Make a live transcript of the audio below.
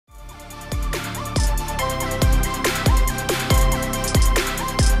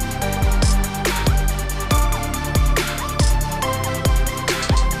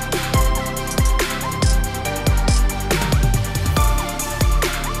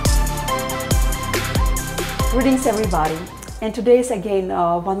Greetings everybody, and today is again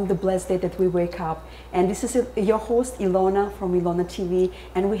one of the blessed days that we wake up, and this is your host ILONA from ILONA TV,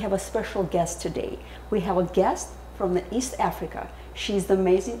 and we have a special guest today. We have a guest from the East Africa. She's the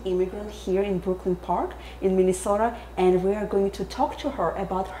amazing immigrant here in Brooklyn Park in Minnesota, and we are going to talk to her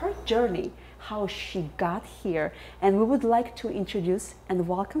about her journey, how she got here. And we would like to introduce and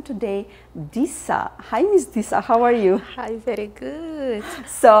welcome today Disa. Hi Miss Disa, how are you? Hi, very good.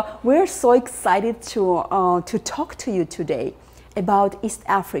 So we're so excited to talk to you today about East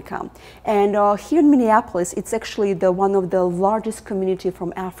Africa. And here in Minneapolis, it's actually one of the largest community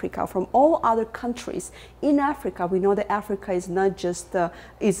from Africa, from all other countries. In Africa, we know that Africa is not just,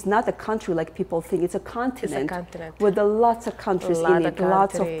 it's not a country like people think, it's a continent. It's a continent. With lots of countries in it,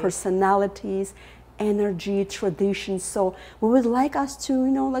 lots of personalities, energy, traditions. So we would like us to,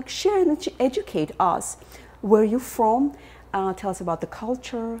 like share and educate us. Where you from? Tell us about the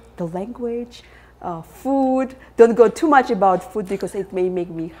culture, the language, food. Don't go too much about food because it may make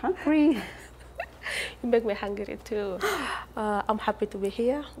me hungry. You make me hungry too. I'm happy to be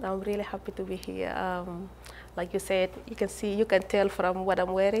here. I'm really happy to be here. Like you said, you can tell from what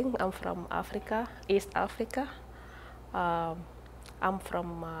I'm wearing. I'm from Africa, East Africa. I'm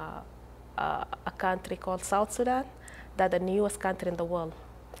from a country called South Sudan. That's the newest country in the world.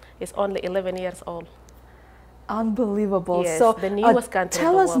 It's only 11 years old. Unbelievable. Yes, so the newest country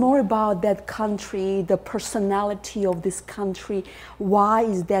tell in the us world. more about that country, the personality of this country. Why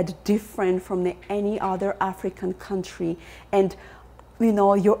is that different from any other African country? And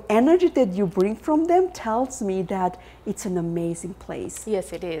your energy that you bring from them tells me that it's an amazing place.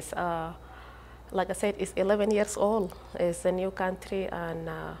 Yes, it is. Like I said, it's 11 years old. It's a new country, and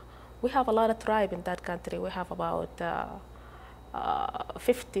we have a lot of tribe in that country. We have about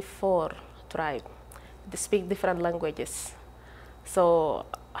 54 tribes. They speak different languages, so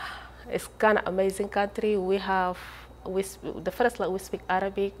it's kind of amazing country. We speak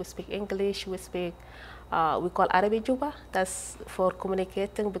Arabic, we speak English, we call 𝑰𝒍𝒐𝒏𝒂. That's for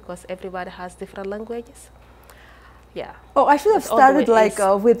communicating because everybody has different languages. Yeah. Oh, I should have started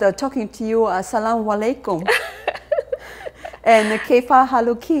with talking to you. Assalamu alaikum. And kaifa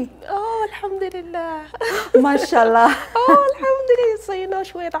haluki. Oh, alhamdulillah. Mashallah. Oh, alhamdulillah. So you know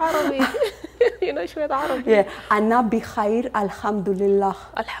شوية عربي. You know شوية عربي. Yeah. أنا بخير الحمدلله.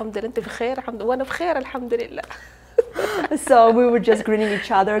 الحمدلله. أنت بخير الحمد وأنا بخير الحمد لله. So we were just greeting each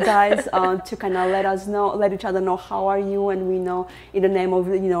other, guys, to kind of let each other know how are you, and we know in the name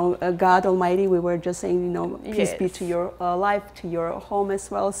of God Almighty, we were just saying peace be to your life, to your home as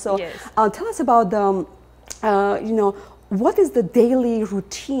well. So tell us about the what is the daily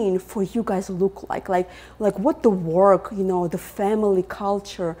routine for you guys look like? Like what the work, the family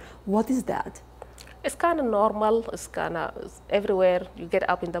culture, what is that? It's kind of normal. It's kind of everywhere. You get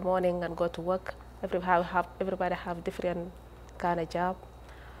up in the morning and go to work. Everybody have different kind of job,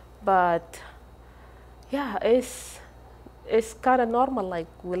 but yeah, it's kind of normal. Like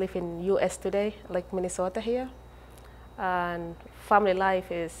we live in U.S. today, like Minnesota here, and family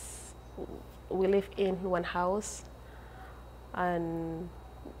life is we live in one house, and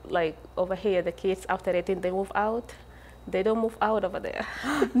like over here, the kids after 18 they move out. They don't move out over there.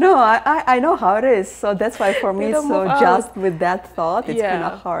 No, I know how it is. So that's why for me, so just with that thought, it's kind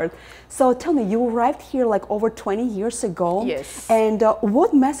of hard. So tell me, you arrived here like over 20 years ago. Yes. And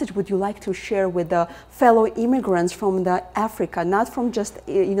what message would you like to share with the fellow immigrants from the Africa, not from just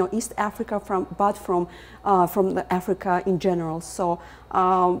East Africa, but from the Africa in general? So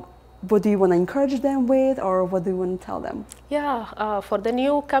what do you want to encourage them with, or what do you want to tell them? Yeah, for the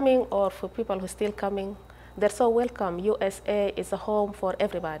new coming or for people who are still coming, they're so welcome. USA is a home for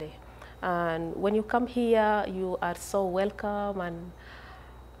everybody. And when you come here, you are so welcome. And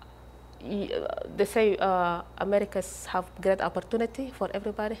they say Americans have great opportunity for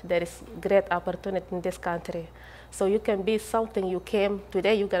everybody. There is great opportunity in this country. So you can be something you came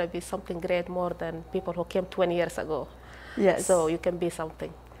today, you're going to be something great more than people who came 20 years ago. Yes. So you can be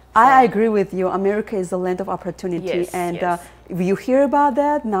something. So I agree with you. America is the land of opportunity, and you hear about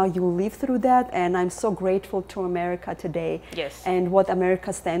that, now you live through that, and I'm so grateful to America today and what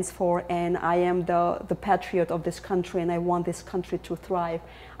America stands for, and I am the patriot of this country, and I want this country to thrive.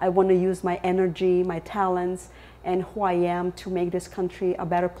 I want to use my energy, my talents, and who I am to make this country a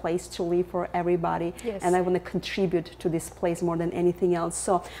better place to live for everybody, and I want to contribute to this place more than anything else.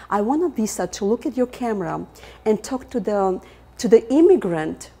 So I want Disa to look at your camera and talk to the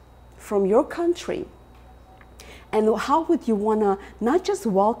immigrant from your country, and how would you want to not just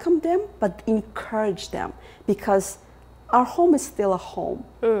welcome them but encourage them, because our home is still a home.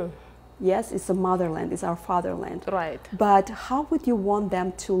 Yes, it's a motherland, it's our fatherland. Right. But how would you want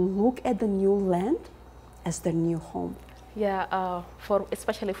them to look at the new land as their new home? Yeah,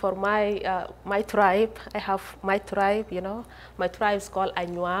 especially for my tribe, I have my tribe, you know. My tribe is called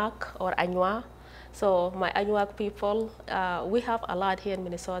Anuak or Anua. So my Anuak people, we have a lot here in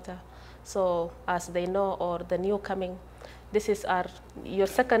Minnesota. So as they know, or the new coming, this is your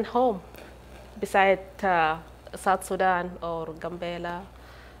second home beside South Sudan or Gambela.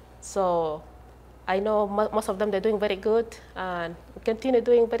 So I know most of them, they're doing very good and continue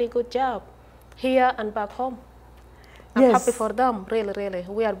doing very good job here and back home. I'm happy for them, really, really.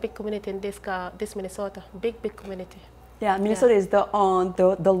 We are a big community in this Minnesota, big community. Yeah, Minnesota is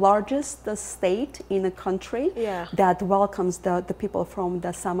the largest state in the country that welcomes the people from the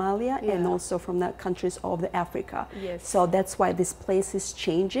Somalia and also from the countries of the Africa. Yes. So that's why this place is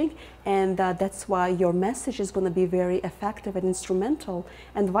changing, and that's why your message is going to be very effective and instrumental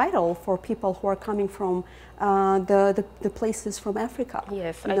and vital for people who are coming from the places from Africa.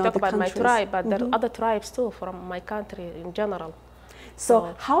 Yes, I talk about my tribe, but there are other tribes too from my country in general.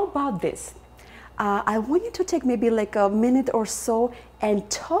 So how about this? I want you to take maybe like a minute or so and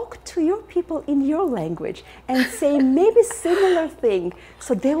talk to your people in your language and say maybe similar thing,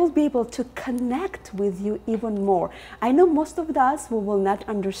 so they will be able to connect with you even more. I know most of us will not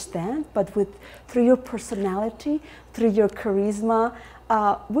understand, but through your personality, through your charisma,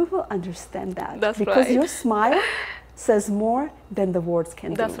 we will understand that. That's because right. Your smile says more than the words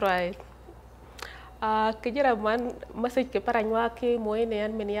can do. That's right. Kejira man message ke paranyaki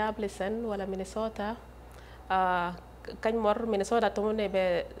moine Minneapolis wala Minnesota. Kanymor Minnesota tumune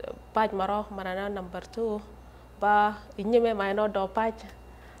be page maro manana number 2 ba inyeme maino do page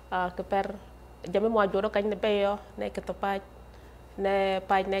ke per jame mo joro kany ne beyo ne ke to page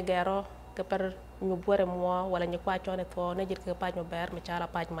ne gero ke per nyubore mo wala nyakwa chone to ne jit ke page mo ber me chala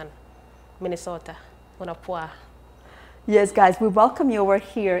page man Minnesota una poa. Yes, guys, we welcome you over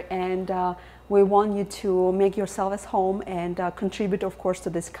here, and we want you to make yourself at home and contribute, of course, to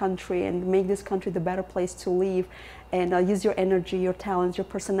this country and make this country the better place to live, and use your energy, your talents, your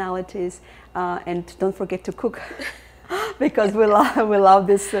personalities, and don't forget to cook. Because we love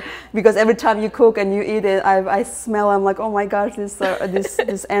this, because every time you cook and you eat it, I smell, I'm like, oh my gosh,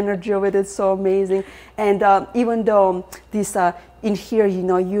 this energy of it is so amazing. And even though this in here, you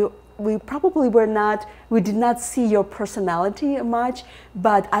know, we did not see your personality much,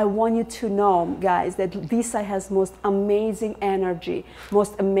 but I want you to know, guys, that Lisa has most amazing energy,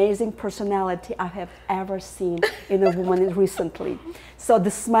 most amazing personality I have ever seen in a woman recently. So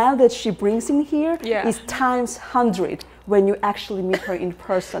the smile that she brings in here is times 100 when you actually meet her in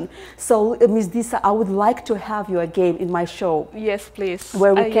person. So Ms. Lisa, I would like to have you again in my show. Yes, please.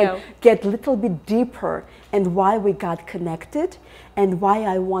 Where we can get a little bit deeper and why we got connected and why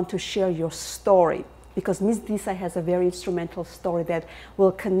I want to share your story. Because Ms. Lisa has a very instrumental story that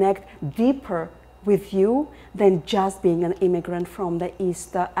will connect deeper with you than just being an immigrant from the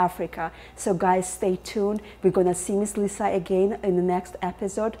East Africa. So guys, stay tuned. We're gonna see Ms. Lisa again in the next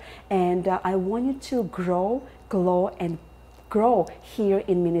episode, and I want you to grow, glow, and grow here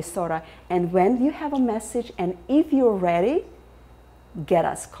in Minnesota. And when you have a message, and if you're ready, get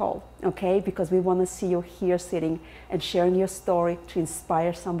us call, okay? Because we want to see you here sitting and sharing your story to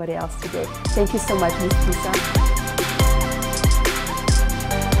inspire somebody else today. Thank you so much, Ms. Lisa.